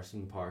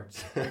embarrassing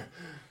part.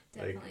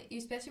 Definitely. Like,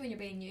 especially when you're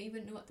being new, you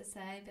wouldn't know what to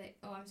say, but like,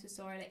 oh, I'm so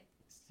sorry, like,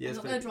 yeah, I'm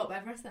not going to drop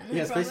everything.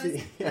 Yeah,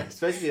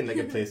 especially in like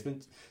a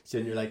placement, so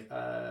you're like,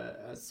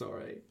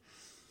 sorry.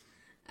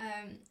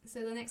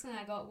 So the next one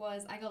I got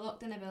was, I got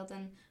locked in a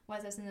building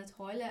while I was in the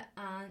toilet,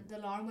 and the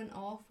alarm went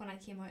off when I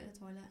came out of the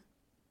toilet.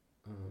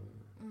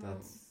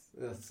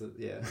 That's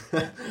yeah.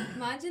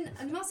 Imagine,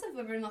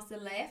 everyone must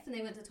have left and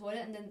they went to the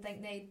toilet and didn't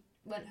think they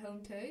went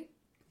home too.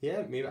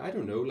 Yeah, maybe, I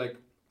don't know, like...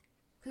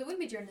 Because it wouldn't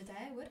be during the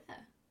day, would it?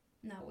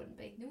 No, it wouldn't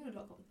be. No one would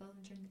lock up the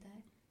building during the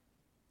day.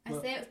 I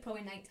say it was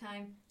probably night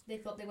time. They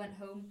thought they went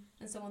home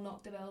and someone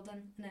locked the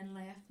building and then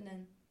left, and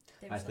then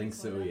they were I think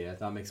so, yeah.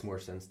 That makes more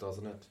sense,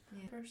 doesn't it?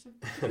 Yeah. Person.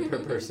 Per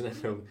person,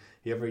 I know.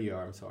 Whoever you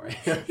are, I'm sorry.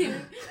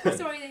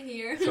 Sorry to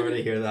hear. Sorry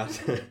to hear that.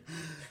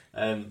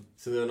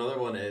 So another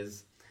one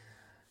is,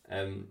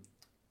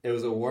 it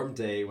was a warm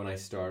day when I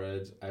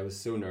started. I was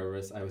so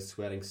nervous. I was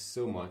sweating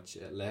so much.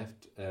 It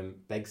left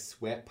big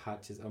sweat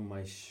patches on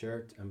my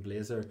shirt and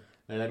blazer.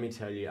 Now, let me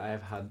tell you, I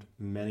have had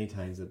many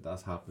times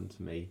that's happened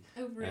to me.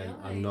 Oh, really?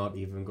 I'm not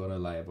even going to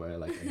lie about it,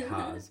 like it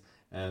has.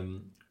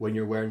 When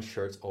you're wearing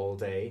shirts all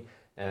day,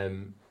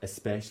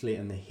 especially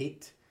in the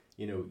heat,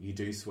 you know, you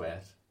do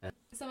sweat.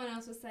 Someone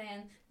else was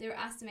saying they were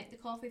asked to make the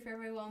coffee for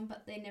everyone,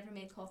 but they never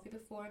made coffee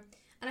before.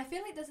 And I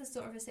feel like this is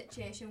sort of a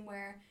situation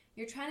where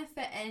you're trying to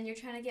fit in, you're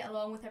trying to get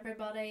along with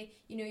everybody.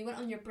 You know, you went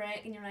on your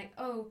break and you're like,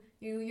 oh,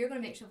 you're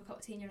going to make yourself a cup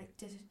of tea, and you're like,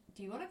 do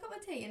you want a cup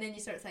of tea? And then you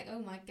start to think, oh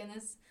my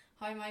goodness,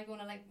 how am I going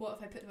to, like, what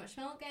if I put too much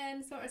milk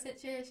in, sort of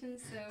situation.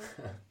 So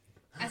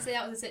I say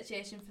that was a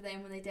situation for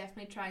them when they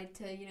definitely tried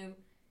to, you know,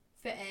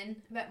 fit in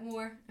a bit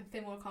more and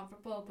feel more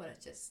comfortable, but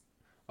it just...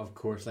 Of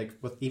course, like,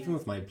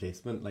 with my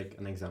placement, like,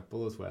 an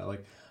example as well,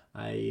 like,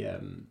 I,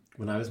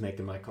 when I was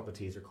making my cup of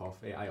tea or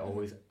coffee, I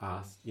always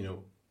asked, you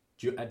know,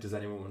 does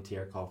anyone want tea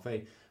or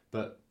coffee?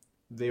 But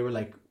they were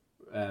like,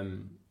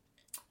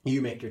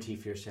 you make your tea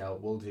for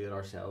yourself, we'll do it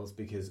ourselves,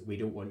 because we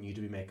don't want you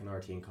to be making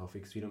our tea and coffee,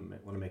 because we don't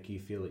want to make you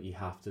feel that you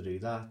have to do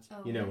that,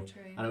 you know.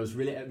 True. And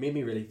it made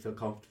me really feel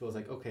comfortable. I was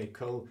like, okay,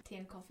 cool. Tea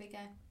and coffee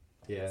guy.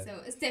 Yeah.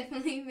 So it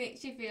definitely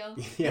makes you feel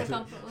yeah, more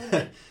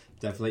comfortable.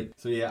 Definitely.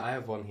 So yeah, I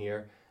have one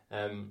here.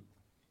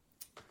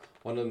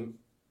 One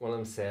of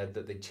them said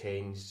that they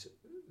changed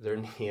their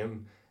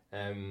name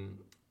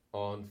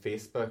on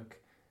Facebook,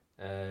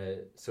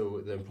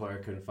 so the employer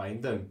couldn't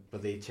find them,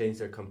 but they changed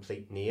their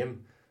complete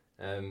name,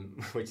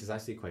 which is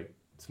actually quite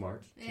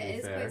smart.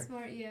 It is quite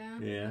smart, yeah.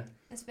 Yeah.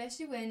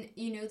 Especially when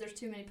you know there's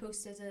too many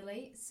posts to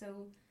delete,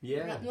 so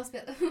yeah, that must be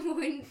at the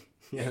point.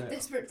 Yeah.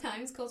 Desperate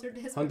times cause her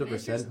desperate 100%.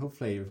 measures.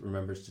 Hopefully he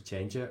remembers to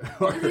change it.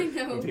 Or I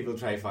know. when people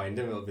try to find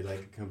him, it'll be like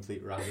a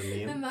complete random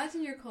name.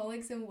 Imagine your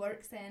colleagues in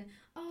work saying,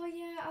 "Oh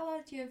yeah, I'll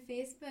add you on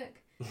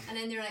Facebook," and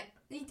then you're like,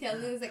 you tell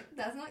them, it's like,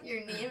 "That's not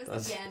your name." It's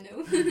like, yeah,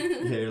 no.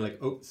 Yeah, you're like,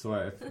 oh,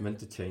 sorry, I meant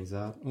to change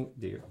that. Oh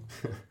dear.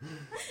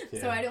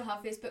 So I don't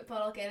have Facebook,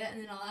 but I'll get it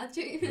and then I'll add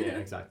you. Yeah,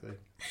 exactly.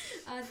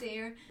 Oh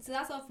dear. So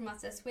that's all from us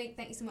this week.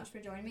 Thank you so much for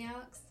joining me,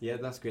 Alex. Yeah,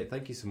 that's great.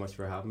 Thank you so much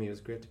for having me. It was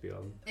great to be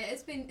on.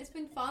 It's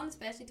been fun,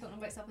 especially talking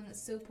about something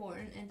that's so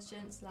important in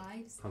students'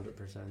 lives.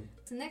 100%.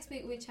 So next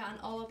week we'll be chatting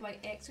all about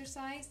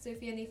exercise. So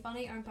if you have any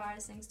funny or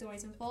embarrassing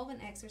stories involving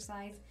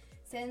exercise,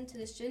 send to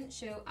the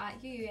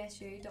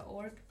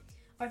studentshow@uusu.org.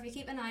 Or if you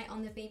keep an eye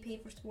on the VP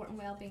for Sport and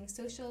Wellbeing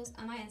socials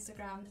and my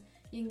Instagram,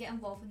 you can get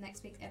involved with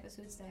next week's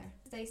episodes there.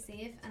 Stay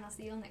safe and I'll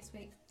see you all next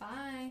week.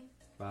 Bye.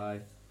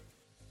 Bye.